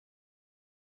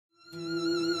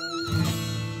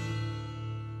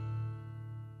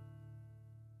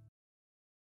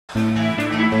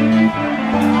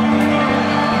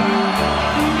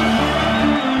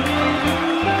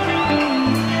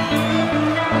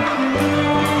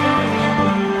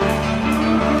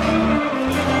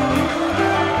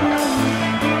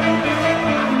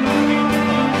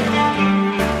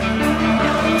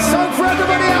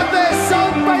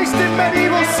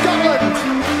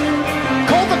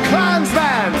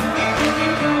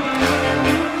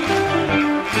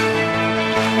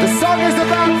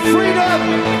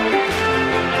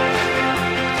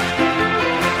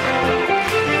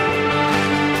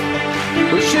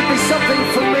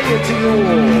all,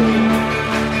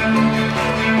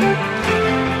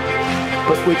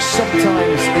 but which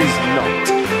sometimes is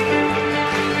not.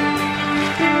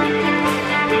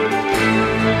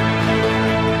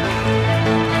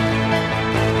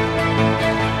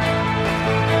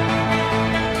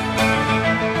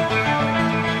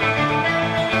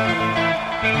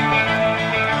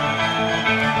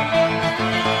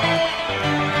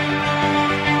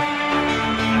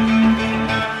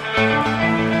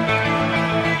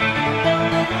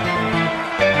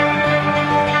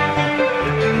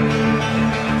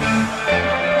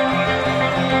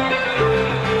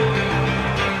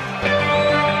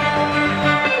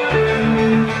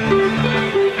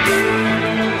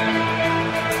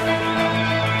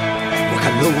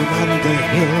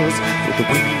 The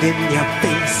wind in your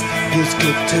face feels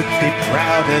good to be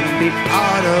proud and be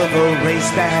part of a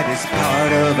race that is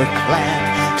part of a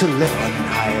clan. To live on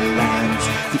high lands,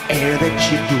 the air that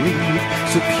you breathe,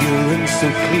 so pure and so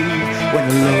clean. When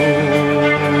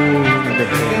alone in the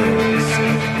hills,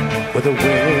 with the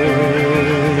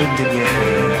wind in your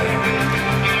hair,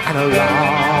 and a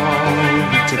longing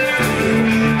to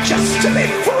feel, just to be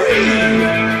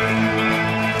free.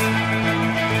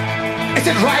 Is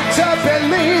it right to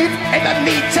believe in the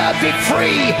need to be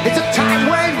free? It's a time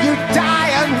when you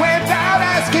die, and without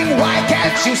asking why,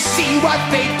 can't you see what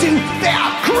they do? They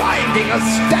are grinding us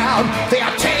down. They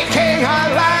are taking our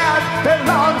land,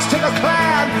 belongs to the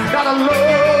clan. Not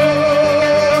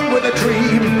alone with a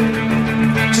dream,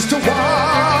 just to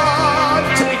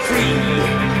want to be free.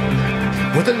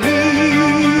 With a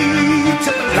need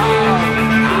to belong,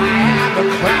 I am a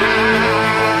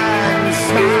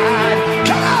clansman.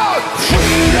 Come on!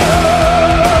 Freedom!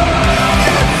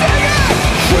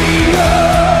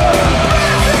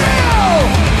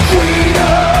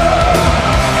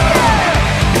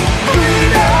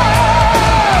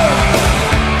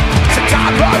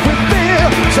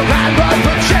 So man, but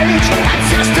for change, and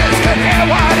sisters can hear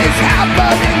what is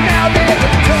happening now. They're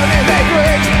turning their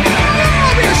graves.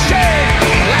 I'll be ashamed.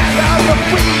 Land of the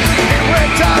free, in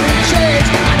winter and change,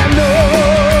 and I know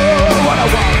what I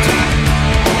want.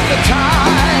 The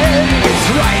time is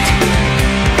right.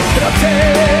 I'll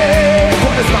take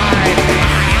what is mine.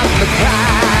 I am the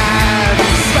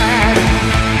clansman.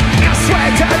 I swear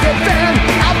to defend,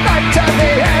 I'll fight to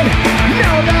the end.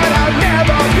 Know that I'll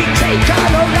never be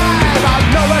taken alive. I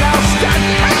know that I'll stand,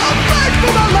 I'll fight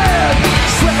for the land.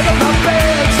 Swear to my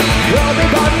beds, we'll be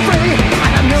born free.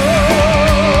 And I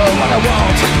know what I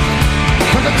want.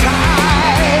 When the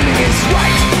time is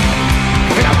right,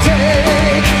 and I'll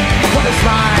take what is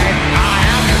mine. I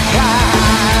am the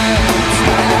clansman.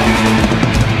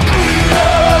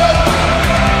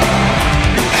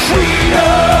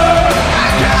 Freedom! I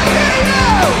can't hear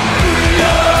you!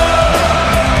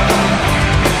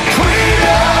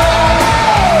 Freedom!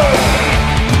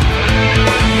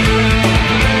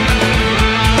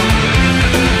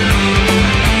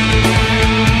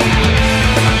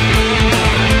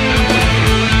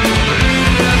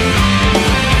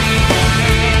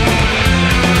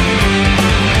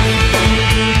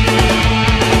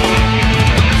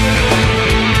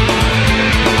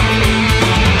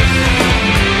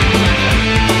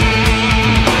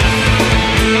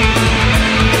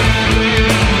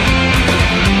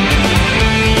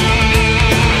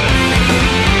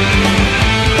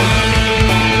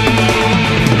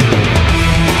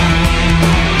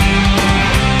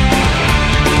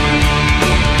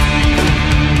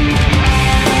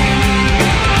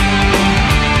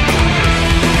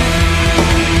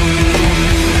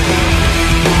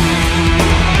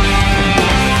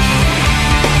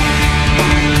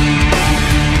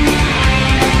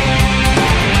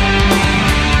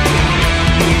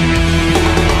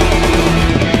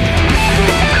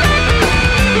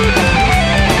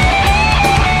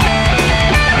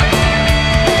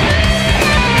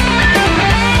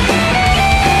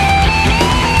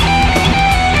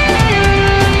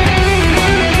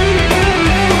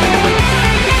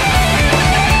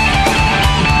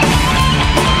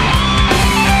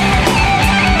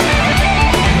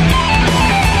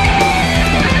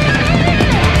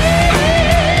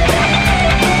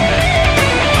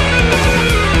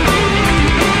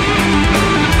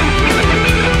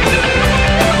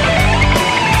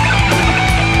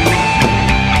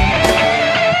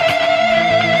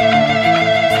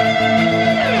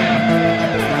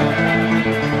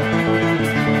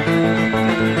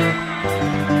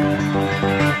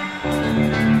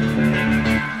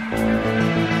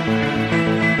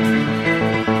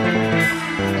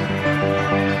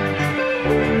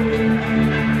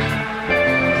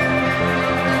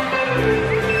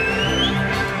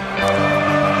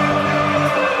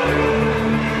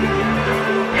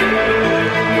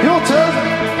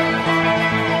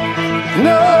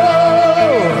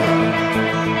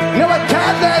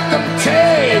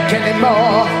 take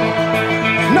anymore.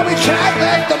 No, we can't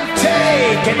let them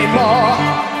take anymore.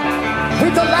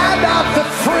 We're the land of the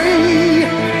free.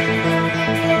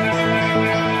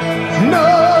 No,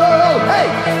 hey.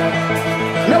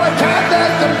 No, we can't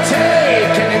let them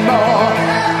take anymore.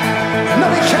 No,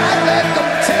 we can't let them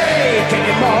take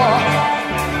anymore.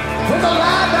 We're the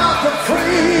land of the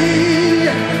free.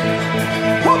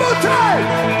 One more time.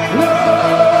 No,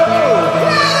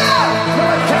 yeah. No,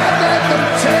 we can't let them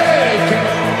take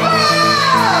anymore.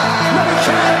 No, we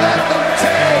can't let them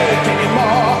take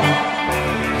anymore.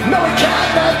 No, we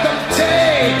can't let them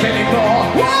take anymore.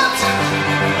 What?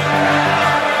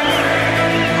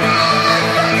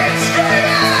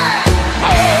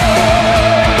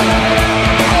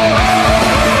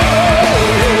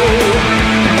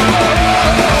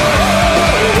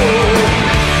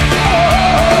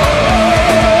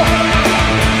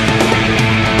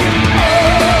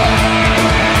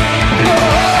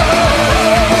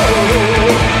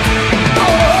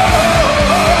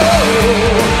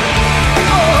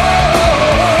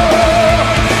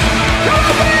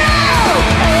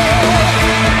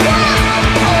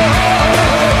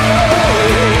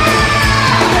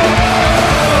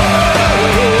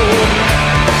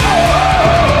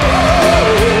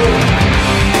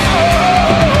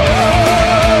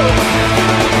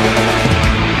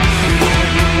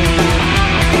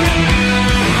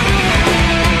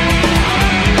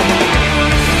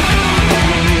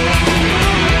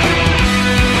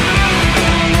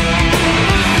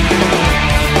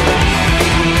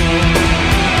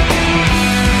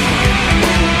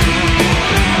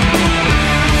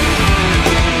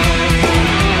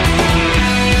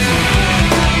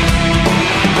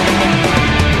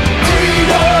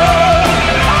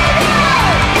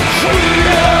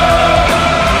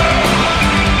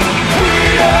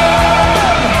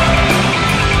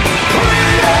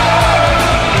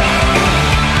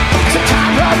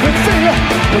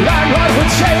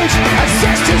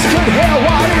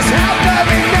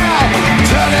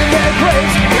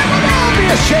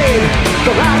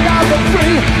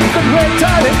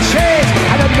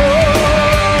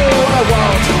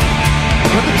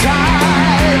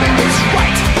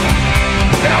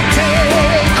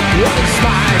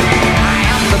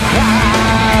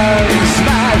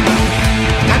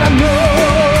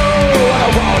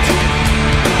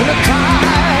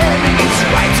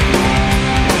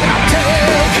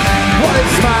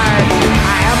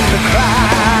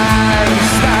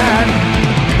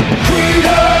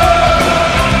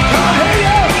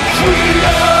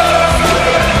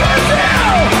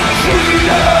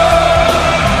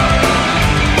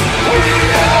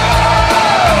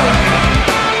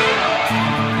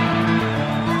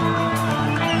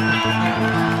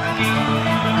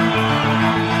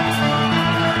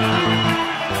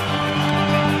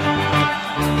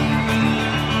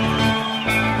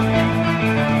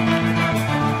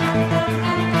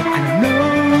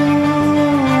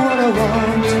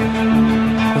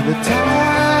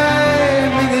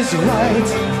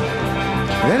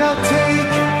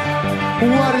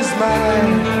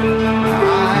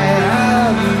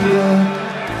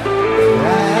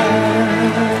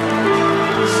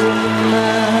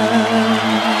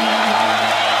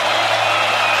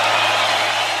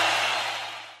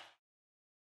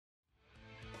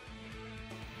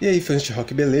 E aí, fãs de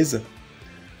rock, beleza?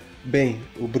 Bem,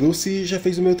 o Bruce já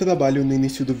fez o meu trabalho no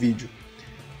início do vídeo.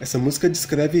 Essa música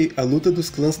descreve a luta dos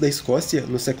clãs da Escócia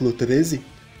no século XIII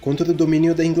contra o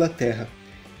domínio da Inglaterra.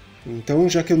 Então,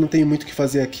 já que eu não tenho muito o que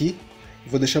fazer aqui,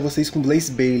 vou deixar vocês com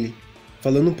Blaze Bayley,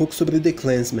 falando um pouco sobre The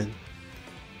Clansman.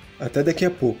 Até daqui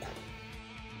a pouco.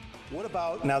 What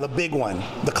about now the big one,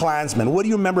 The Clansman? What do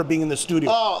you remember being in the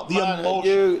studio? Oh, the man,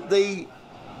 emotion.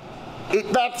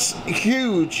 That's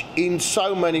huge in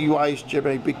so many ways,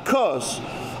 Jimmy, because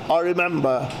I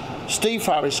remember Steve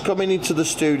Harris coming into the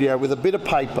studio with a bit of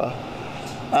paper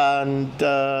and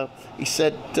he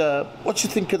said, what do you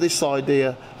think of this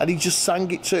idea? And he just sang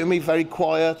it to me very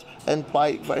quiet and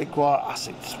played it very quiet. I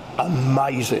said, it's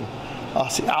amazing. I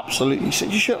said, absolutely. He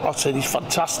said, you sure? I said, he's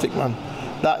fantastic, man.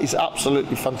 That is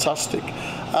absolutely fantastic.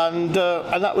 And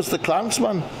that was The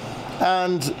Clansman.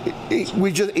 And it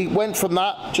went from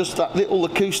that, just that little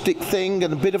acoustic thing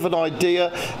and a bit of an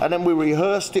idea, and then we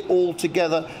rehearsed it all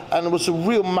together, and there was a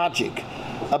real magic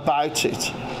about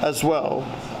it as well.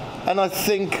 And I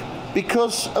think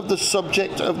because of the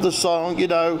subject of the song. You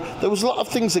know, there was a lot of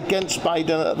things against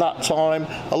Maiden at that time.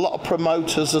 A lot of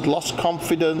promoters had lost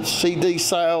confidence. CD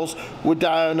sales were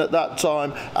down at that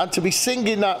time. And to be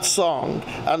singing that song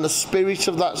and the spirit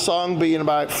of that song being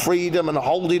about freedom and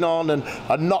holding on and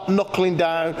not knuckling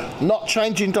down, not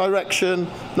changing direction,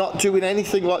 not doing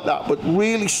anything like that, but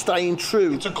really staying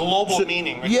true. It's a global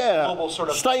meaning. Right? Yeah, global sort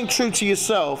of staying true to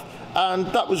yourself. And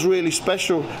that was really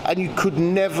special. And you could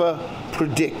never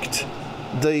predict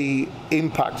the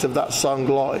impact of that song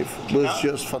live. It was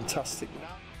just fantastic.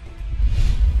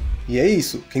 E é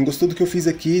isso. Quem gostou do que eu fiz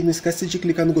aqui, não esquece de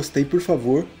clicar no gostei, por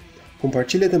favor.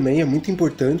 Compartilha também, é muito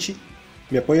importante.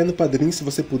 Me apoia no Padrim se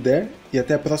você puder. E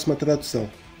até a próxima tradução.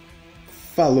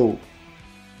 Falou!